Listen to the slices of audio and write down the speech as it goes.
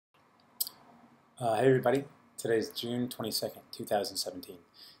Hey everybody, today is June 22nd, 2017.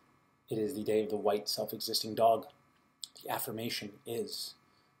 It is the day of the white self-existing dog. The affirmation is,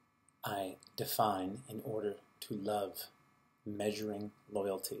 I define in order to love, measuring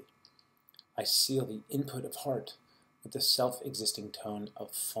loyalty. I seal the input of heart with the self-existing tone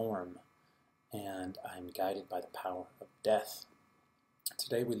of form, and I'm guided by the power of death.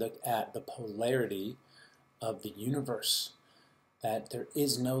 Today we look at the polarity of the universe. That there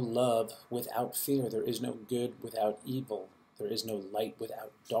is no love without fear, there is no good without evil, there is no light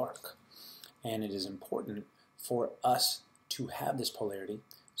without dark. And it is important for us to have this polarity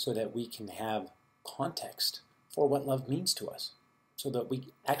so that we can have context for what love means to us, so that we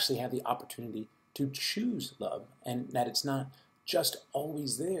actually have the opportunity to choose love, and that it's not just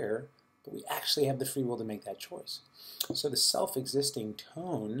always there, but we actually have the free will to make that choice. So the self-existing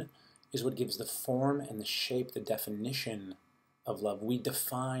tone is what gives the form and the shape, the definition of love. We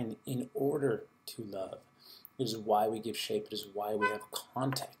define in order to love. It is why we give shape. It is why we have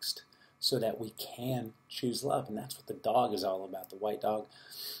context so that we can choose love. And that's what the dog is all about. The white dog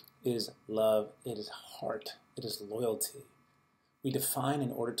is love. It is heart. It is loyalty. We define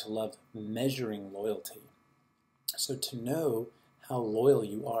in order to love, measuring loyalty. So to know how loyal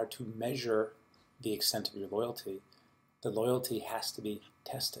you are, to measure the extent of your loyalty, the loyalty has to be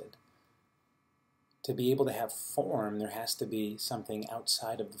tested. To be able to have form, there has to be something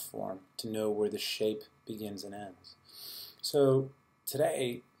outside of the form to know where the shape begins and ends. So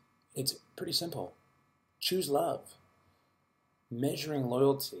today, it's pretty simple. Choose love. Measuring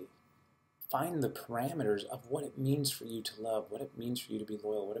loyalty. Find the parameters of what it means for you to love, what it means for you to be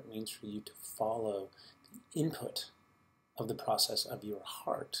loyal, what it means for you to follow the input of the process of your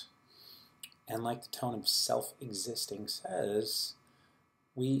heart. And like the tone of self-existing says,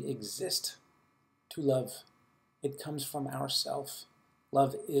 we exist to love. It comes from ourself.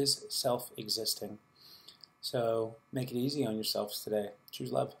 Love is self-existing. So make it easy on yourselves today.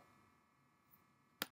 Choose love.